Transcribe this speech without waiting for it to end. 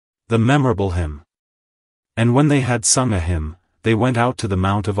The memorable hymn. And when they had sung a hymn, they went out to the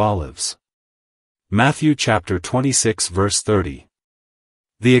Mount of Olives. Matthew chapter 26 verse 30.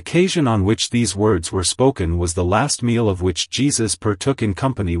 The occasion on which these words were spoken was the last meal of which Jesus partook in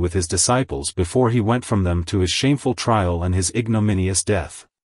company with his disciples before he went from them to his shameful trial and his ignominious death.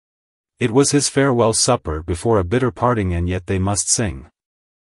 It was his farewell supper before a bitter parting, and yet they must sing.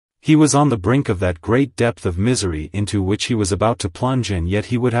 He was on the brink of that great depth of misery into which he was about to plunge, and yet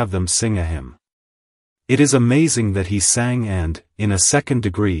he would have them sing a hymn. It is amazing that he sang, and, in a second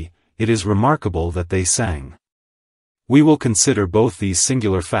degree, it is remarkable that they sang. We will consider both these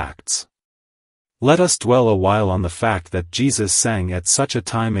singular facts. Let us dwell a while on the fact that Jesus sang at such a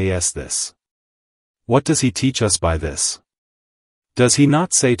time as this. What does he teach us by this? Does he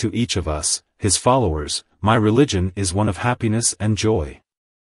not say to each of us, his followers, "My religion is one of happiness and joy"?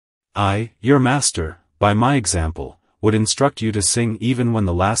 I, your master, by my example, would instruct you to sing even when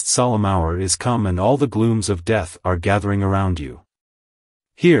the last solemn hour is come and all the glooms of death are gathering around you.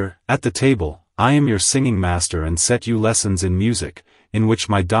 Here, at the table, I am your singing master, and set you lessons in music, in which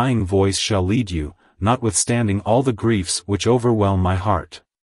my dying voice shall lead you, notwithstanding all the griefs which overwhelm my heart.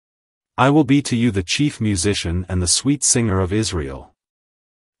 I will be to you the chief musician and the sweet singer of Israel.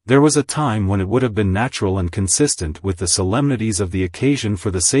 There was a time when it would have been natural and consistent with the solemnities of the occasion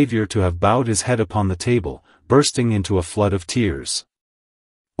for the Saviour to have bowed his head upon the table, bursting into a flood of tears.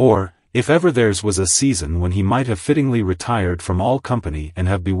 Or, if ever theirs was a season when he might have fittingly retired from all company and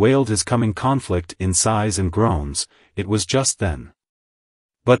have bewailed his coming conflict in sighs and groans, it was just then.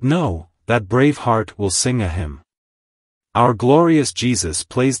 But no, that brave heart will sing a hymn. Our glorious Jesus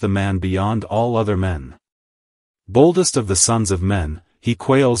plays the man beyond all other men. Boldest of the sons of men, he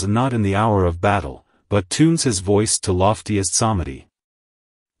quails not in the hour of battle, but tunes his voice to loftiest psalmody.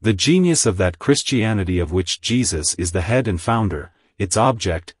 The genius of that Christianity of which Jesus is the head and founder, its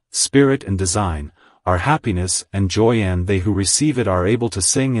object, spirit and design, are happiness and joy, and they who receive it are able to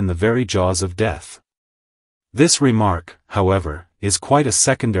sing in the very jaws of death. This remark, however, is quite a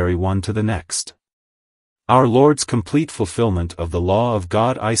secondary one to the next. Our Lord's complete fulfillment of the law of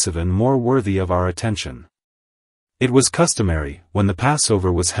God is even more worthy of our attention. It was customary, when the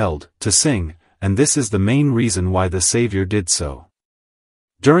Passover was held, to sing, and this is the main reason why the Saviour did so.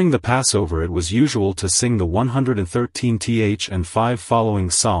 During the Passover it was usual to sing the 113th and 5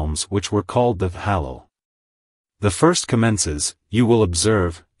 following psalms, which were called the Hallel. The first commences, you will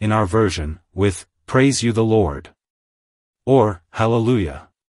observe, in our version, with, "Praise you the Lord," or, "Hallelujah."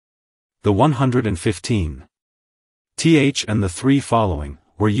 The 115th and the 3 following,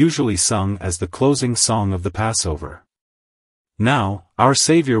 were usually sung as the closing song of the Passover. Now, our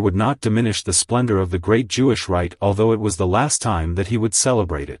Saviour would not diminish the splendor of the great Jewish rite, although it was the last time that he would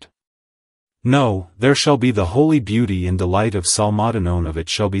celebrate it. No, there shall be the holy beauty and delight of psalmodinon of it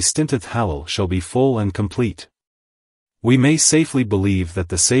shall be stinteth Hallel shall be full and complete. We may safely believe that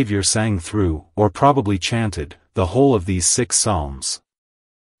the Saviour sang through, or probably chanted, the whole of these 6 psalms.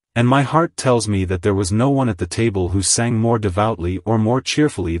 And my heart tells me that there was no one at the table who sang more devoutly or more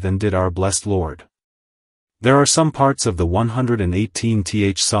cheerfully than did our blessed Lord. There are some parts of the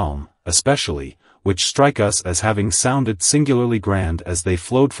 118th Psalm, especially, which strike us as having sounded singularly grand as they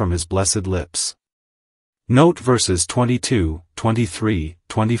flowed from his blessed lips. Note verses 22, 23,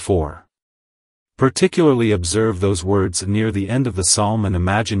 24. Particularly observe those words near the end of the psalm and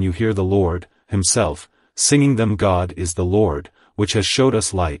imagine you hear the Lord, himself, singing them. God is the Lord, which has showed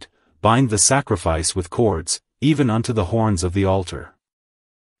us light, bind the sacrifice with cords, even unto the horns of the altar.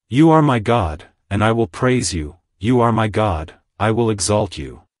 You are my God, and I will praise you, you are my God, I will exalt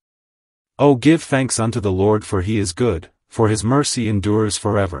you. O give thanks unto the Lord, for he is good, for his mercy endures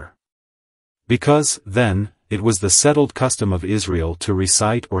forever. Because, then, it was the settled custom of Israel to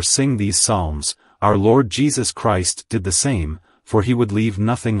recite or sing these psalms, our Lord Jesus Christ did the same, for he would leave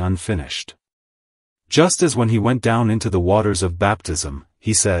nothing unfinished. Just as when he went down into the waters of baptism,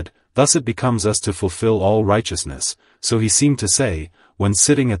 he said, "Thus it becomes us to fulfill all righteousness," so he seemed to say, when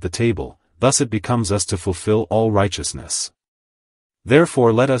sitting at the table, "Thus it becomes us to fulfill all righteousness."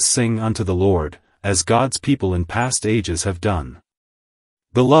 Therefore let us sing unto the Lord, as God's people in past ages have done.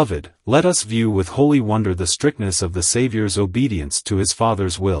 Beloved, let us view with holy wonder the strictness of the Saviour's obedience to his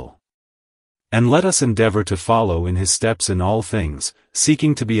Father's will. And let us endeavor to follow in his steps in all things,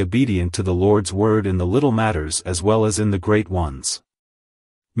 seeking to be obedient to the Lord's word in the little matters as well as in the great ones.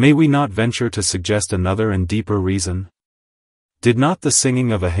 May we not venture to suggest another and deeper reason? Did not the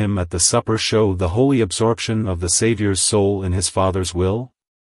singing of a hymn at the supper show the holy absorption of the Saviour's soul in his Father's will?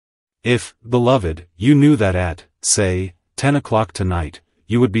 If, beloved, you knew that at, say, 10 o'clock tonight,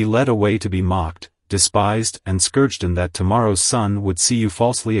 you would be led away to be mocked, despised and scourged, and that tomorrow's sun would see you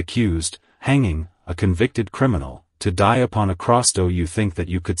falsely accused, hanging, a convicted criminal, to die upon a cross. Do you think that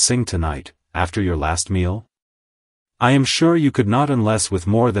you could sing tonight, after your last meal? I am sure you could not, unless with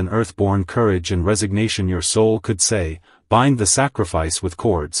more than earth-born courage and resignation your soul could say, "Bind the sacrifice with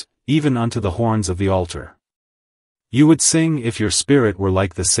cords, even unto the horns of the altar." You would sing if your spirit were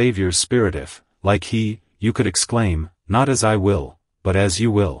like the Saviour's spirit, if, like he, you could exclaim, "Not as I will, but as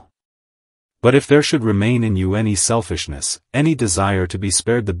you will." But if there should remain in you any selfishness, any desire to be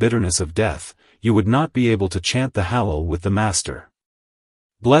spared the bitterness of death, you would not be able to chant the Hallel with the Master.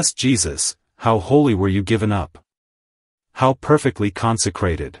 Blessed Jesus, how wholly were you given up! How perfectly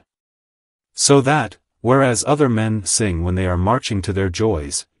consecrated! So that, whereas other men sing when they are marching to their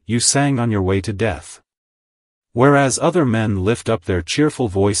joys, you sang on your way to death. Whereas other men lift up their cheerful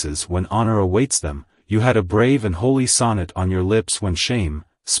voices when honor awaits them, you had a brave and holy sonnet on your lips when shame,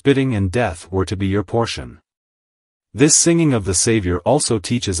 spitting and death were to be your portion. This singing of the Savior also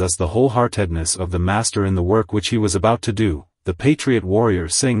teaches us the wholeheartedness of the Master in the work which he was about to do. The patriot warrior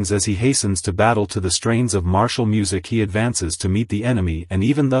sings as he hastens to battle. To the strains of martial music he advances to meet the enemy, and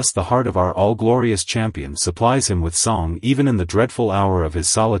even thus the heart of our all-glorious champion supplies him with song even in the dreadful hour of his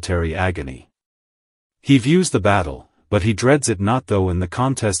solitary agony. He views the battle, but he dreads it not, though in the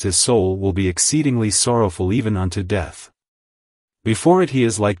contest his soul will be exceedingly sorrowful even unto death. Before it he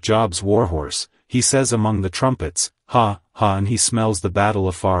is like Job's warhorse, he says among the trumpets, "Ha, ha," and he smells the battle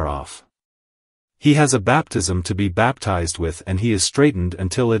afar off. He has a baptism to be baptized with, and he is straitened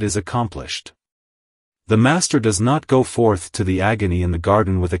until it is accomplished. The Master does not go forth to the agony in the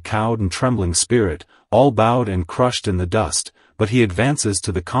garden with a cowed and trembling spirit, all bowed and crushed in the dust, but he advances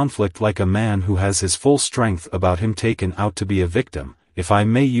to the conflict like a man who has his full strength about him, taken out to be a victim, if I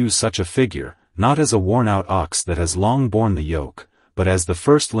may use such a figure, not as a worn-out ox that has long borne the yoke, but as the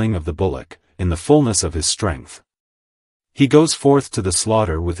firstling of the bullock, in the fullness of his strength. He goes forth to the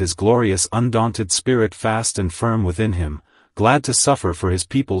slaughter with his glorious undaunted spirit fast and firm within him, glad to suffer for his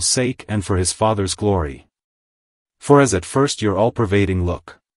people's sake and for his Father's glory. For as at first your all-pervading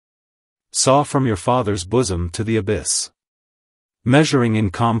look saw from your Father's bosom to the abyss, measuring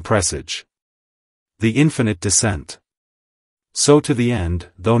in calm presage the infinite descent, so to the end,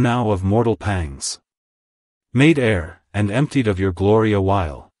 though now of mortal pangs, made air, and emptied of your glory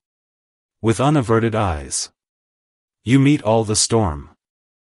awhile, with unaverted eyes, you meet all the storm.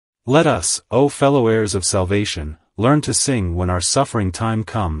 Let us, O fellow heirs of salvation, learn to sing when our suffering time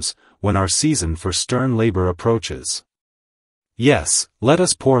comes, when our season for stern labor approaches. Yes, let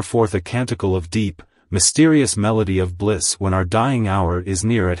us pour forth a canticle of deep, mysterious melody of bliss when our dying hour is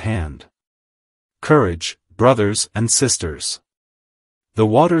near at hand. Courage, brothers and sisters! The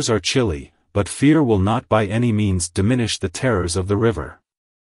waters are chilly, but fear will not by any means diminish the terrors of the river.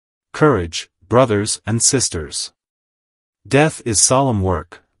 Courage, brothers and sisters! Death is solemn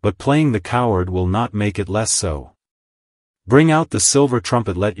work, but playing the coward will not make it less so. Bring out the silver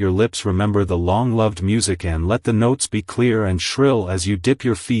trumpet, let your lips remember the long-loved music, and let the notes be clear and shrill as you dip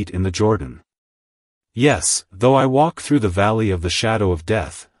your feet in the Jordan. Yes, though I walk through the valley of the shadow of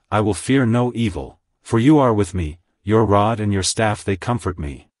death, I will fear no evil, for you are with me, your rod and your staff they comfort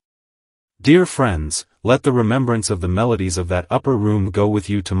me. Dear friends, let the remembrance of the melodies of that upper room go with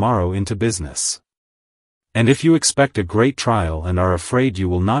you tomorrow into business. And if you expect a great trial and are afraid you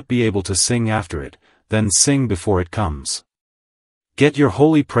will not be able to sing after it, then sing before it comes. Get your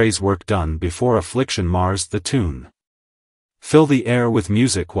holy praise work done before affliction mars the tune. Fill the air with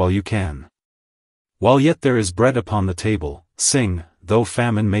music while you can. While yet there is bread upon the table, sing, though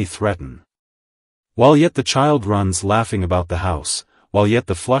famine may threaten. While yet the child runs laughing about the house, while yet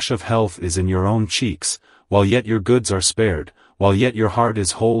the flush of health is in your own cheeks, while yet your goods are spared, while yet your heart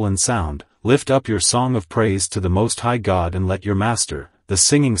is whole and sound, lift up your song of praise to the Most High God, and let your Master, the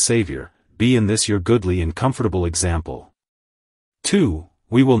singing Savior, be in this your goodly and comfortable example. 2.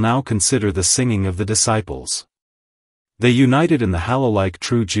 We will now consider the singing of the disciples. They united in the Hallel like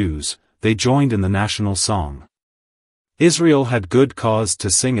true Jews, they joined in the national song. Israel had good cause to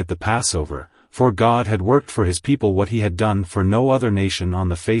sing at the Passover, for God had worked for his people what he had done for no other nation on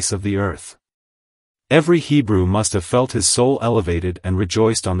the face of the earth. Every Hebrew must have felt his soul elevated and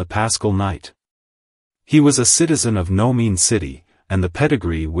rejoiced on the Paschal night. He was a citizen of no mean city, and the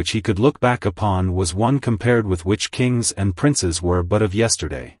pedigree which he could look back upon was one compared with which kings and princes were but of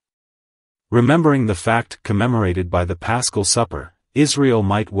yesterday. Remembering the fact commemorated by the Paschal supper, Israel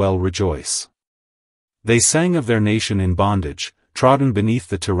might well rejoice. They sang of their nation in bondage, trodden beneath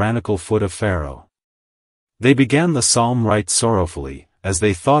the tyrannical foot of Pharaoh. They began the psalm right sorrowfully, as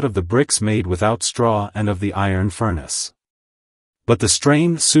they thought of the bricks made without straw and of the iron furnace. But the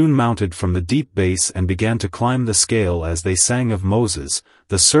strain soon mounted from the deep bass and began to climb the scale as they sang of Moses,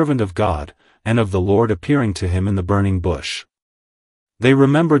 the servant of God, and of the Lord appearing to him in the burning bush. They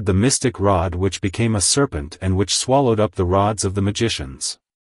remembered the mystic rod which became a serpent and which swallowed up the rods of the magicians.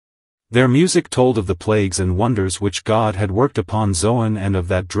 Their music told of the plagues and wonders which God had worked upon Zoan and of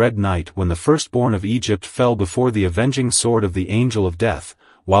that dread night when the firstborn of Egypt fell before the avenging sword of the angel of death,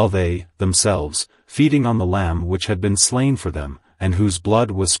 while they, themselves, feeding on the lamb which had been slain for them, and whose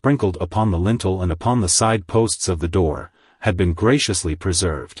blood was sprinkled upon the lintel and upon the side posts of the door, had been graciously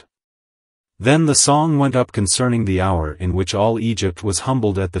preserved. Then the song went up concerning the hour in which all Egypt was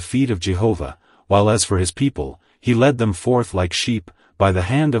humbled at the feet of Jehovah, while as for his people, he led them forth like sheep, by the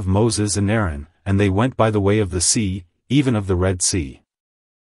hand of Moses and Aaron, and they went by the way of the sea, even of the Red Sea.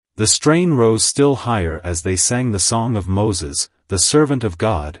 The strain rose still higher as they sang the song of Moses, the servant of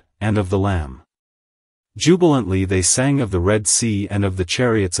God, and of the Lamb. Jubilantly they sang of the Red Sea and of the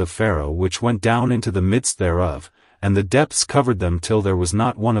chariots of Pharaoh which went down into the midst thereof, and the depths covered them till there was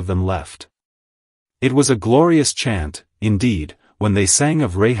not one of them left. It was a glorious chant, indeed, when they sang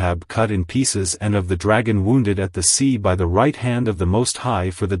of Rahab cut in pieces and of the dragon wounded at the sea by the right hand of the Most High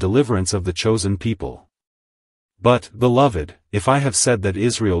for the deliverance of the chosen people. But, beloved, if I have said that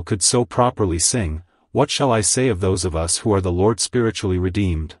Israel could so properly sing, what shall I say of those of us who are the Lord spiritually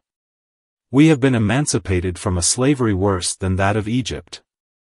redeemed? We have been emancipated from a slavery worse than that of Egypt.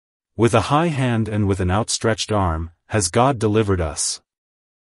 With a high hand and with an outstretched arm, has God delivered us.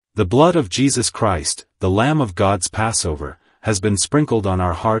 The blood of Jesus Christ, the Lamb of God's Passover, has been sprinkled on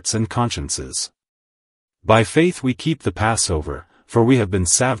our hearts and consciences. By faith we keep the Passover, for we have been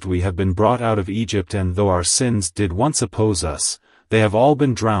salved, we have been brought out of Egypt, and though our sins did once oppose us, they have all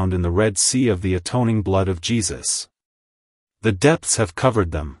been drowned in the Red Sea of the atoning blood of Jesus. The depths have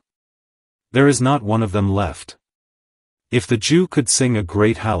covered them. There is not one of them left. If the Jew could sing a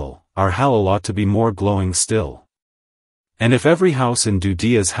great hallel, our hallel ought to be more glowing still. And if every house in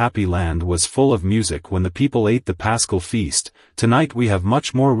Judea's happy land was full of music when the people ate the Paschal feast, tonight we have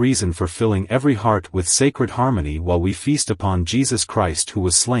much more reason for filling every heart with sacred harmony while we feast upon Jesus Christ, who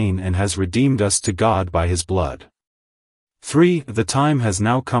was slain and has redeemed us to God by his blood. 3. The time has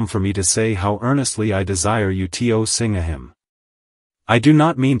now come for me to say how earnestly I desire you to sing a hymn. I do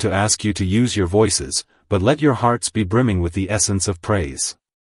not mean to ask you to use your voices, but let your hearts be brimming with the essence of praise.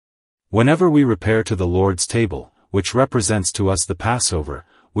 Whenever we repair to the Lord's table, which represents to us the Passover,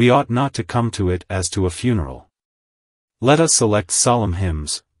 we ought not to come to it as to a funeral. Let us select solemn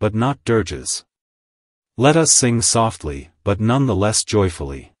hymns, but not dirges. Let us sing softly, but none the less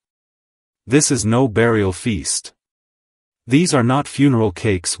joyfully. This is no burial feast. These are not funeral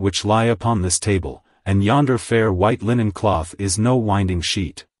cakes which lie upon this table, and yonder fair white linen cloth is no winding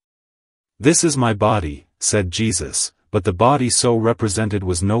sheet. This is my body, said Jesus, but the body so represented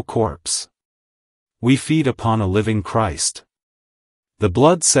was no corpse. We feed upon a living Christ. The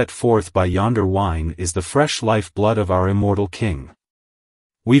blood set forth by yonder wine is the fresh life blood of our immortal King.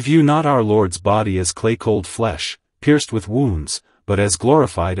 We view not our Lord's body as clay-cold flesh, pierced with wounds, but as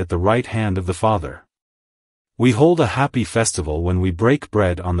glorified at the right hand of the Father. We hold a happy festival when we break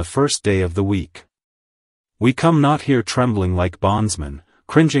bread on the first day of the week. We come not here trembling like bondsmen,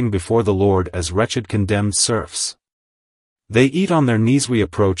 cringing before the Lord as wretched condemned serfs. They eat on their knees. We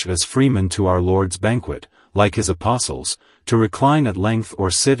approach as freemen to our Lord's banquet, like his apostles, to recline at length or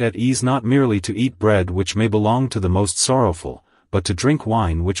sit at ease, not merely to eat bread which may belong to the most sorrowful, but to drink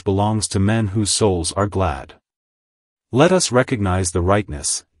wine which belongs to men whose souls are glad. Let us recognize the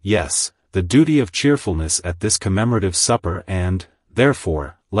rightness, yes, the duty of cheerfulness at this commemorative supper, and,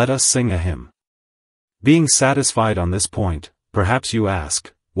 therefore, let us sing a hymn. Being satisfied on this point, perhaps you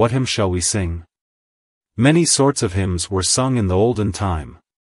ask, what hymn shall we sing? Many sorts of hymns were sung in the olden time.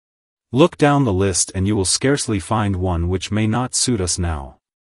 Look down the list and you will scarcely find one which may not suit us now.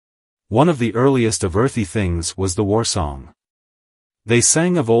 One of the earliest of earthly things was the war song. They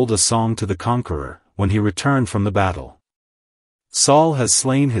sang of old a song to the conqueror, when he returned from the battle. Saul has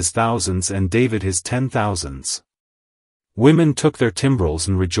slain his thousands and David his 10,000s. Women took their timbrels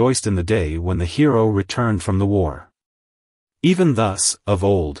and rejoiced in the day when the hero returned from the war. Even thus, of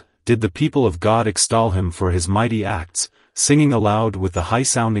old, did the people of God extol him for his mighty acts, singing aloud with the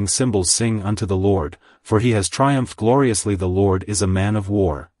high-sounding cymbals, sing unto the Lord, for he has triumphed gloriously. The Lord is a man of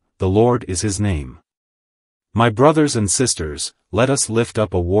war, the Lord is his name. My brothers and sisters, let us lift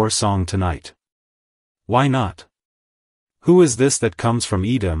up a war song tonight. Why not? Who is this that comes from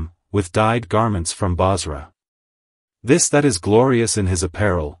Edom, with dyed garments from Bozrah? This that is glorious in his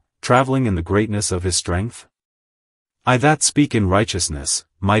apparel, traveling in the greatness of his strength? I that speak in righteousness,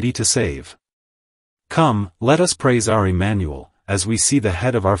 mighty to save. Come, let us praise our Emmanuel, as we see the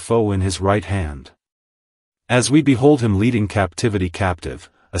head of our foe in his right hand. As we behold him leading captivity captive,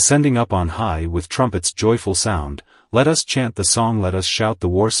 ascending up on high with trumpets' joyful sound, let us chant the song, let us shout the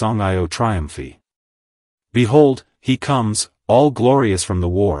war song, Io triumphi. Behold, he comes, all glorious from the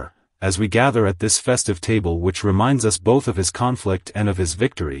war. As we gather at this festive table which reminds us both of his conflict and of his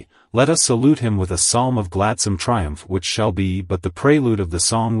victory, let us salute him with a psalm of gladsome triumph which shall be but the prelude of the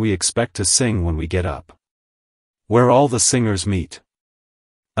song we expect to sing when we get up. Where all the singers meet.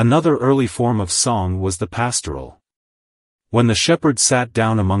 Another early form of song was the pastoral. When the shepherds sat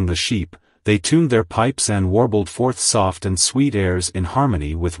down among the sheep, they tuned their pipes and warbled forth soft and sweet airs in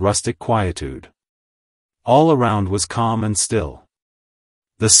harmony with rustic quietude. All around was calm and still.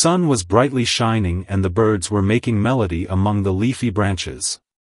 The sun was brightly shining and the birds were making melody among the leafy branches.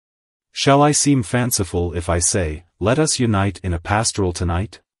 Shall I seem fanciful if I say, let us unite in a pastoral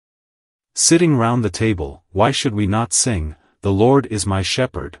tonight? Sitting round the table, why should we not sing, the Lord is my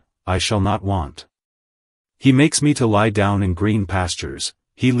shepherd, I shall not want. He makes me to lie down in green pastures,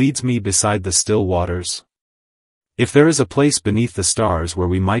 he leads me beside the still waters. If there is a place beneath the stars where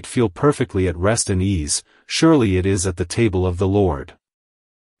we might feel perfectly at rest and ease, surely it is at the table of the Lord.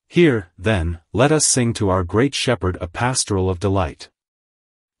 Here, then, let us sing to our great shepherd a pastoral of delight.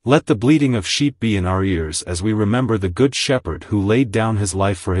 Let the bleating of sheep be in our ears as we remember the good shepherd who laid down his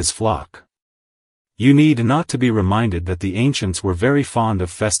life for his flock. You need not to be reminded that the ancients were very fond of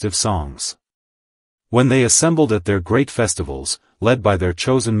festive songs. When they assembled at their great festivals, led by their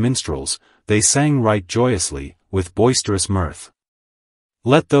chosen minstrels, they sang right joyously, with boisterous mirth.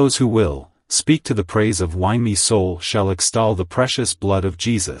 Let those who will, speak to the praise of wine, me soul shall extol the precious blood of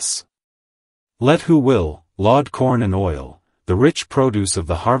Jesus. Let who will, laud corn and oil, the rich produce of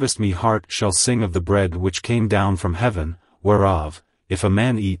the harvest, me heart shall sing of the bread which came down from heaven, whereof, if a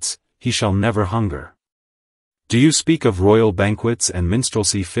man eats, he shall never hunger. Do you speak of royal banquets and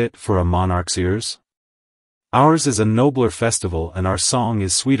minstrelsy fit for a monarch's ears? Ours is a nobler festival and our song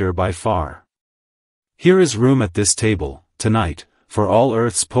is sweeter by far. Here is room at this table, tonight, for all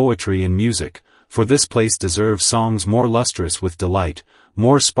earth's poetry and music, for this place deserves songs more lustrous with delight,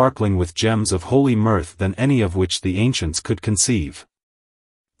 more sparkling with gems of holy mirth than any of which the ancients could conceive.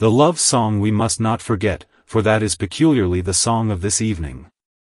 The love song we must not forget, for that is peculiarly the song of this evening.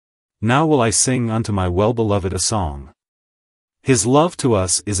 Now will I sing unto my well-beloved a song. His love to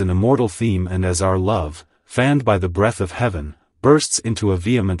us is an immortal theme, and as our love, fanned by the breath of heaven, bursts into a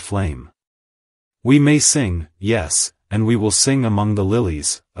vehement flame. We may sing, yes, and we will sing among the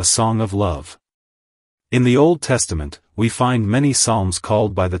lilies, a song of love. In the Old Testament, we find many psalms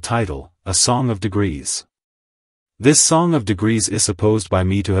called by the title, A Song of Degrees. This Song of Degrees is supposed by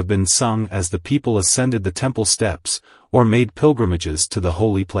me to have been sung as the people ascended the temple steps, or made pilgrimages to the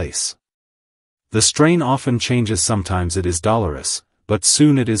holy place. The strain often changes, sometimes it is dolorous, but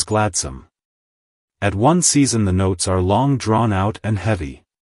soon it is gladsome. At one season the notes are long drawn out and heavy.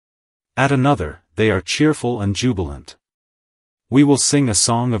 At another, they are cheerful and jubilant. We will sing a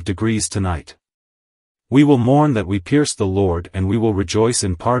song of degrees tonight. We will mourn that we pierced the Lord, and we will rejoice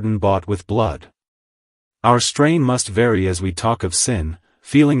in pardon bought with blood. Our strain must vary as we talk of sin,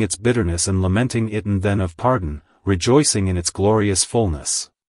 feeling its bitterness and lamenting it, and then of pardon, rejoicing in its glorious fullness.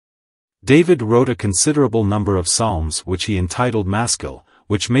 David wrote a considerable number of psalms which he entitled Maskil,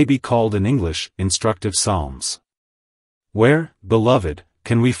 which may be called in English, instructive psalms. Where, beloved,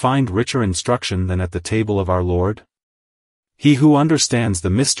 can we find richer instruction than at the table of our Lord? He who understands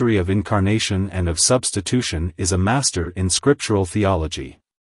the mystery of incarnation and of substitution is a master in scriptural theology.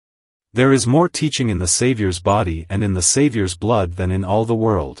 There is more teaching in the Saviour's body and in the Saviour's blood than in all the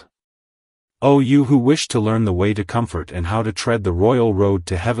world. O you who wish to learn the way to comfort and how to tread the royal road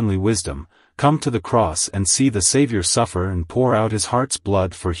to heavenly wisdom, come to the cross and see the Saviour suffer and pour out his heart's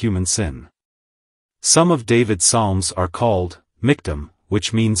blood for human sin. Some of David's psalms are called Miktam,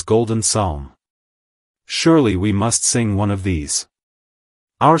 which means golden psalm. Surely we must sing one of these.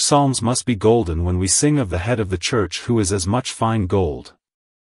 Our psalms must be golden when we sing of the head of the church, who is as much fine gold.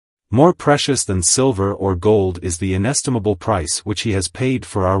 More precious than silver or gold is the inestimable price which he has paid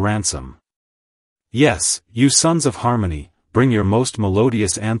for our ransom. Yes, you sons of harmony, bring your most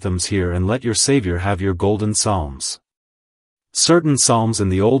melodious anthems here and let your Saviour have your golden psalms. Certain psalms in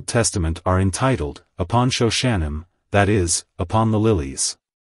the Old Testament are entitled, Upon Shoshanim, that is, upon the lilies.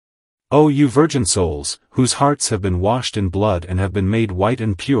 O you virgin souls, whose hearts have been washed in blood and have been made white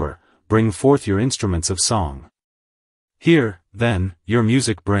and pure, bring forth your instruments of song. Here, then, your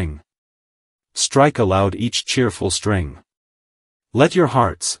music bring. Strike aloud each cheerful string. Let your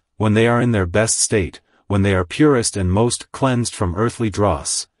hearts, when they are in their best state, when they are purest and most cleansed from earthly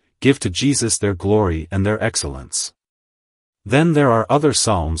dross, give to Jesus their glory and their excellence. Then there are other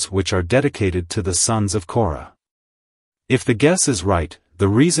psalms which are dedicated to the sons of Korah. If the guess is right, the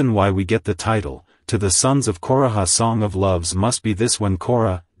reason why we get the title, To the Sons of Korah a Song of Loves, must be this: when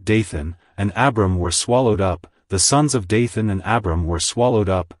Korah, Dathan, and Abram were swallowed up, the sons of Dathan and Abram were swallowed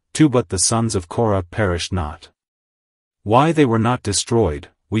up, too, but the sons of Korah perished not. Why they were not destroyed,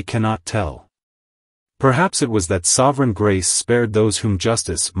 we cannot tell. Perhaps it was that sovereign grace spared those whom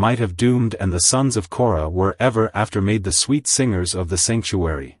justice might have doomed, and the sons of Korah were ever after made the sweet singers of the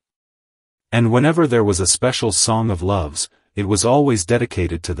sanctuary. And whenever there was a special song of loves, it was always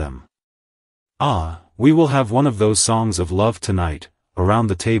dedicated to them. Ah, we will have one of those songs of love tonight, around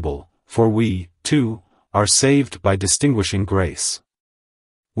the table, for we, too, are saved by distinguishing grace.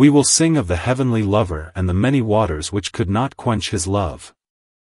 We will sing of the heavenly lover and the many waters which could not quench his love.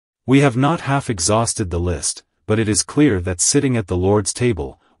 We have not half exhausted the list, but it is clear that sitting at the Lord's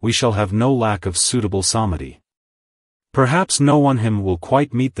table, we shall have no lack of suitable psalmody. Perhaps no one hymn will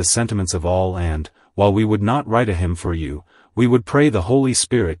quite meet the sentiments of all, and, while we would not write a hymn for you, we would pray the Holy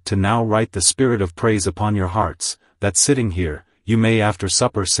Spirit to now write the spirit of praise upon your hearts, that sitting here, you may after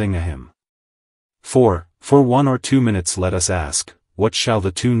supper sing a hymn. For 1 or 2 minutes let us ask, what shall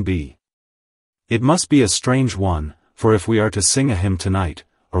the tune be? It must be a strange one, for if we are to sing a hymn tonight,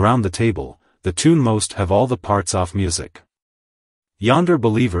 around the table, the tune must have all the parts off music. Yonder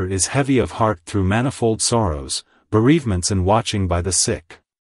believer is heavy of heart through manifold sorrows, bereavements and watching by the sick.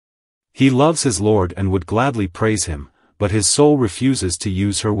 He loves his Lord and would gladly praise him, but his soul refuses to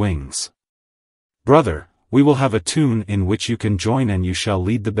use her wings. Brother, we will have a tune in which you can join, and you shall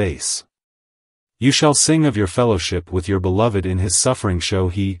lead the bass. You shall sing of your fellowship with your beloved in his suffering. Show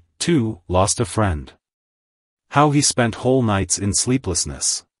he, too, lost a friend. How he spent whole nights in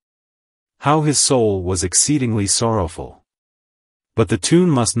sleeplessness. How his soul was exceedingly sorrowful. But the tune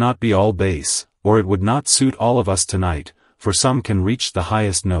must not be all bass, or it would not suit all of us tonight, for some can reach the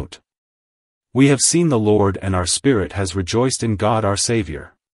highest note. We have seen the Lord, and our spirit has rejoiced in God our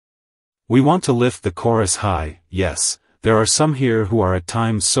Savior. We want to lift the chorus high. Yes, there are some here who are at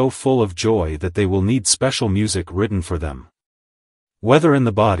times so full of joy that they will need special music written for them. Whether in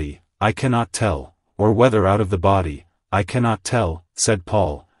the body, I cannot tell, or whether out of the body, I cannot tell, said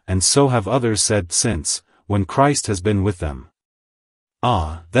Paul, and so have others said since, when Christ has been with them.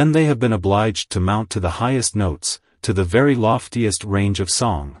 Ah, then they have been obliged to mount to the highest notes, to the very loftiest range of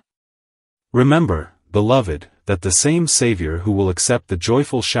song. Remember, beloved, that the same Savior who will accept the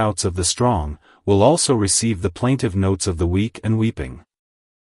joyful shouts of the strong, will also receive the plaintive notes of the weak and weeping.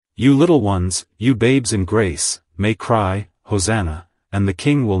 You little ones, you babes in grace, may cry, Hosanna, and the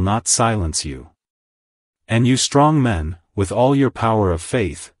King will not silence you. And you strong men, with all your power of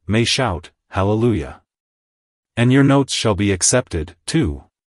faith, may shout, Hallelujah. And your notes shall be accepted, too.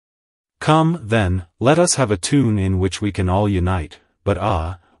 Come, then, let us have a tune in which we can all unite,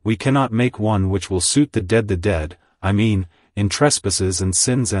 but we cannot make one which will suit the dead, I mean, in trespasses and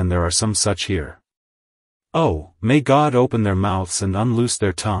sins, and there are some such here. Oh, may God open their mouths and unloose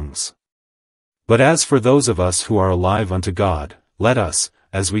their tongues. But as for those of us who are alive unto God, let us,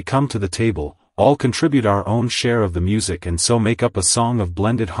 as we come to the table, all contribute our own share of the music, and so make up a song of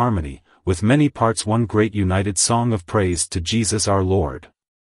blended harmony, with many parts, one great united song of praise to Jesus our Lord.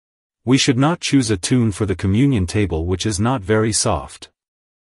 We should not choose a tune for the communion table which is not very soft.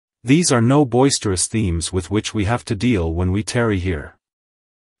 These are no boisterous themes with which we have to deal when we tarry here.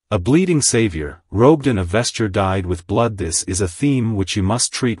 A bleeding Savior, robed in a vesture dyed with blood, this is a theme which you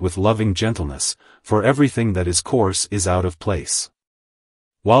must treat with loving gentleness, for everything that is coarse is out of place.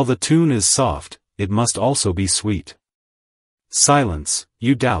 While the tune is soft, it must also be sweet. Silence,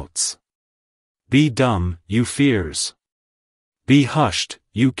 you doubts. Be dumb, you fears. Be hushed,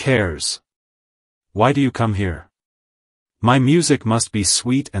 you cares. Why do you come here? My music must be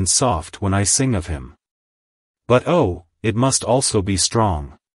sweet and soft when I sing of him. But oh, it must also be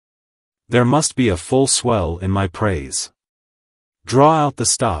strong. There must be a full swell in my praise. Draw out the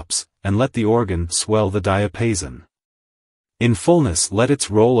stops, and let the organ swell the diapason. In fullness let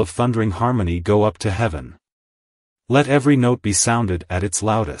its roll of thundering harmony go up to heaven. Let every note be sounded at its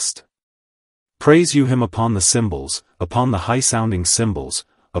loudest. Praise you him upon the cymbals, upon the high-sounding cymbals,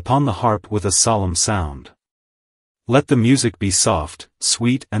 upon the harp with a solemn sound. Let the music be soft,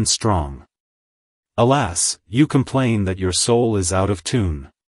 sweet and strong. Alas, you complain that your soul is out of tune.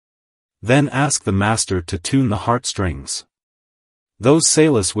 Then ask the Master to tune the heartstrings. Those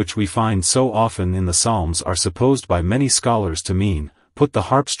salas which we find so often in the Psalms are supposed by many scholars to mean, put the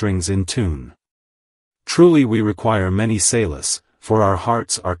harpstrings in tune. Truly we require many salas, for our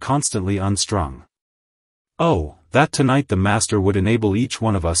hearts are constantly unstrung. Oh, that tonight the Master would enable each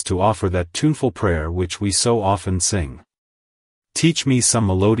one of us to offer that tuneful prayer which we so often sing. Teach me some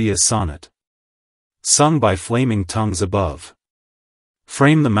melodious sonnet, sung by flaming tongues above.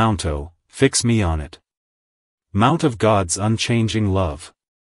 Frame the mount, oh, fix me on it, mount of God's unchanging love.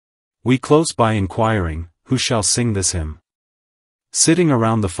 We close by inquiring, who shall sing this hymn? Sitting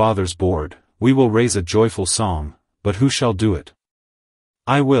around the Father's board, we will raise a joyful song, but who shall do it?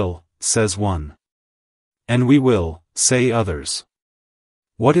 I will, says one. And we will, say others.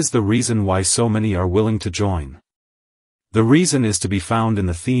 What is the reason why so many are willing to join? The reason is to be found in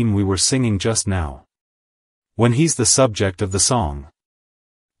the theme we were singing just now. When he's the subject of the song,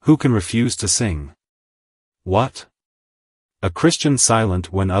 who can refuse to sing? What? A Christian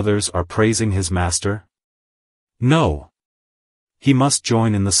silent when others are praising his master? No. He must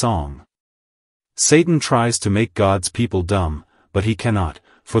join in the song. Satan tries to make God's people dumb, but he cannot,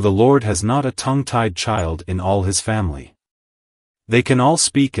 for the Lord has not a tongue-tied child in all his family. They can all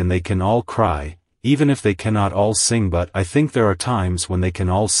speak and they can all cry, even if they cannot all sing, but I think there are times when they can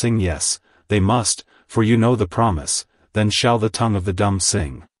all sing. Yes, they must, for you know the promise, then shall the tongue of the dumb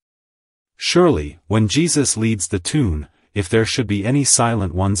sing. Surely, when Jesus leads the tune, if there should be any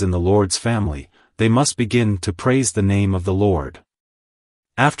silent ones in the Lord's family, they must begin to praise the name of the Lord.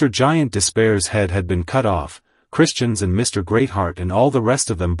 After Giant Despair's head had been cut off, Christians and Mr. Greatheart and all the rest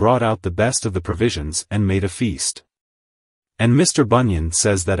of them brought out the best of the provisions and made a feast. And Mr. Bunyan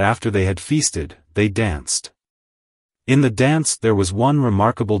says that after they had feasted, they danced. In the dance there was one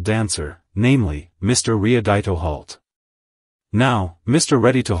remarkable dancer, namely, Mr. Ready-to-halt. Now, Mr.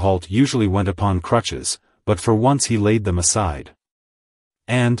 Ready-to-halt usually went upon crutches, but for once he laid them aside.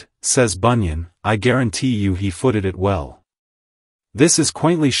 And, says Bunyan, I guarantee you he footed it well. This is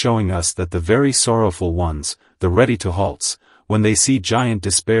quaintly showing us that the very sorrowful ones, the ready-to-halts, when they see Giant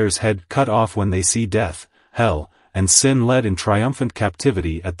Despair's head cut off, when they see death, hell, and sin led in triumphant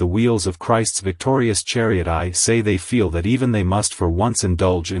captivity at the wheels of Christ's victorious chariot, I say they feel that even they must for once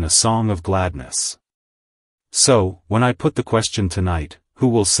indulge in a song of gladness. So, when I put the question tonight, who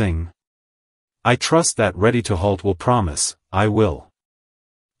will sing? I trust that Ready-to-halt will promise, I will.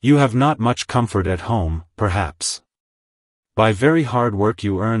 You have not much comfort at home, perhaps. By very hard work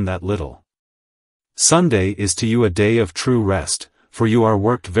you earn that little. Sunday is to you a day of true rest, for you are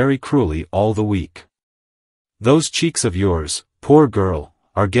worked very cruelly all the week. Those cheeks of yours, poor girl,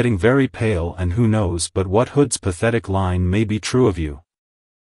 are getting very pale, and who knows but what Hood's pathetic line may be true of you.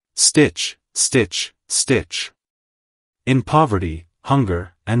 Stitch, stitch, stitch. In poverty,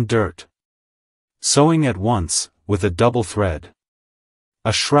 hunger, and dirt. Sewing at once, with a double thread.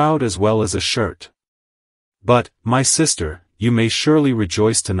 A shroud as well as a shirt. But, my sister, you may surely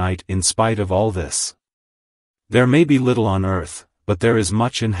rejoice tonight in spite of all this. There may be little on earth, but there is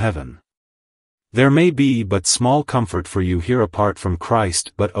much in heaven. There may be but small comfort for you here apart from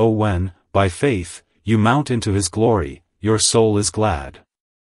Christ, but oh, when, by faith, you mount into his glory, your soul is glad.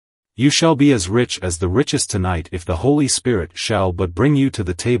 You shall be as rich as the richest tonight if the Holy Spirit shall but bring you to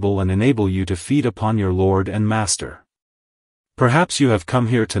the table and enable you to feed upon your Lord and Master. Perhaps you have come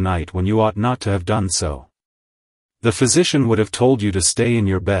here tonight when you ought not to have done so. The physician would have told you to stay in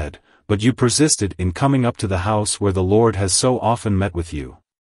your bed, but you persisted in coming up to the house where the Lord has so often met with you.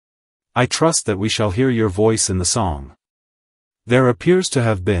 I trust that we shall hear your voice in the song. There appears to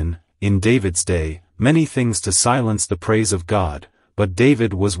have been, in David's day, many things to silence the praise of God, but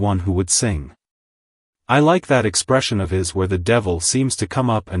David was one who would sing. I like that expression of his where the devil seems to come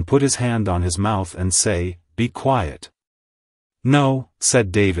up and put his hand on his mouth and say, "Be quiet." "No,"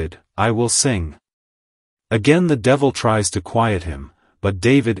 said David, "I will sing." Again the devil tries to quiet him, but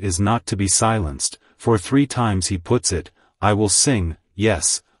David is not to be silenced, for 3 times he puts it, "I will sing,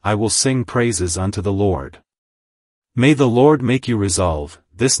 yes, I will sing praises unto the Lord." May the Lord make you resolve,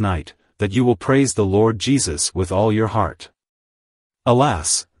 this night, that you will praise the Lord Jesus with all your heart.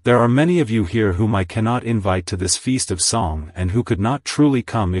 Alas, there are many of you here whom I cannot invite to this feast of song and who could not truly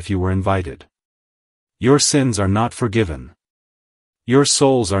come if you were invited. Your sins are not forgiven. Your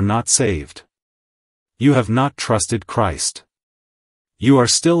souls are not saved. You have not trusted Christ. You are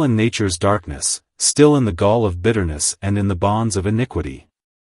still in nature's darkness, still in the gall of bitterness and in the bonds of iniquity.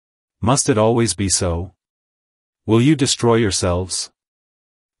 Must it always be so? Will you destroy yourselves?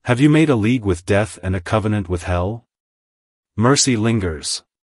 Have you made a league with death and a covenant with hell? Mercy lingers.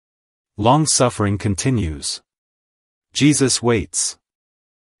 Long-suffering continues. Jesus waits.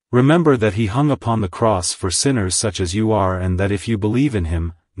 Remember that he hung upon the cross for sinners such as you are, and that if you believe in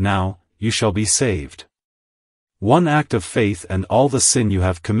him, now, you shall be saved. One act of faith and all the sin you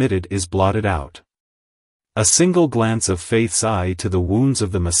have committed is blotted out. A single glance of faith's eye to the wounds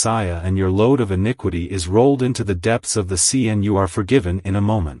of the Messiah and your load of iniquity is rolled into the depths of the sea and you are forgiven in a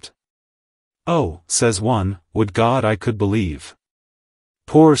moment. Oh, says one, would God I could believe.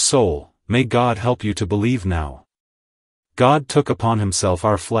 Poor soul, may God help you to believe now. God took upon himself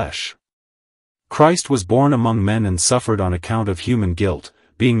our flesh. Christ was born among men and suffered on account of human guilt,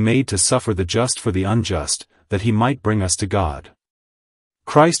 being made to suffer the just for the unjust, that he might bring us to God.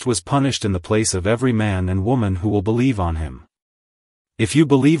 Christ was punished in the place of every man and woman who will believe on him. If you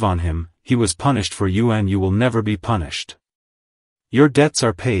believe on him, he was punished for you and you will never be punished. Your debts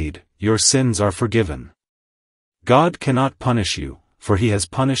are paid, your sins are forgiven. God cannot punish you, for he has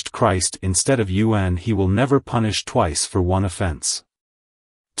punished Christ instead of you, and he will never punish twice for one offense.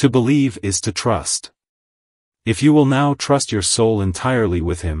 To believe is to trust. If you will now trust your soul entirely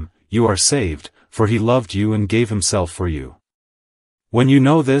with him, you are saved, for he loved you and gave himself for you. When you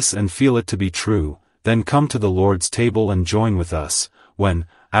know this and feel it to be true, then come to the Lord's table and join with us, when,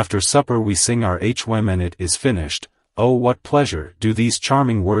 after supper, we sing our When it is finished. Oh, what pleasure do these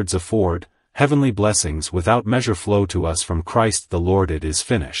charming words afford! Heavenly blessings without measure flow to us from Christ the Lord. It is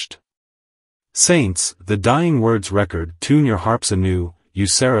finished. Saints, the dying words record, tune your harps anew, you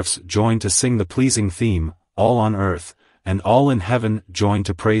seraphs join to sing the pleasing theme, all on earth, and all in heaven join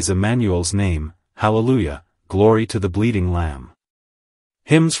to praise Emmanuel's name, hallelujah, glory to the bleeding Lamb.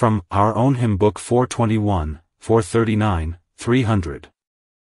 Hymns from Our Own Hymn Book 421, 439, 300.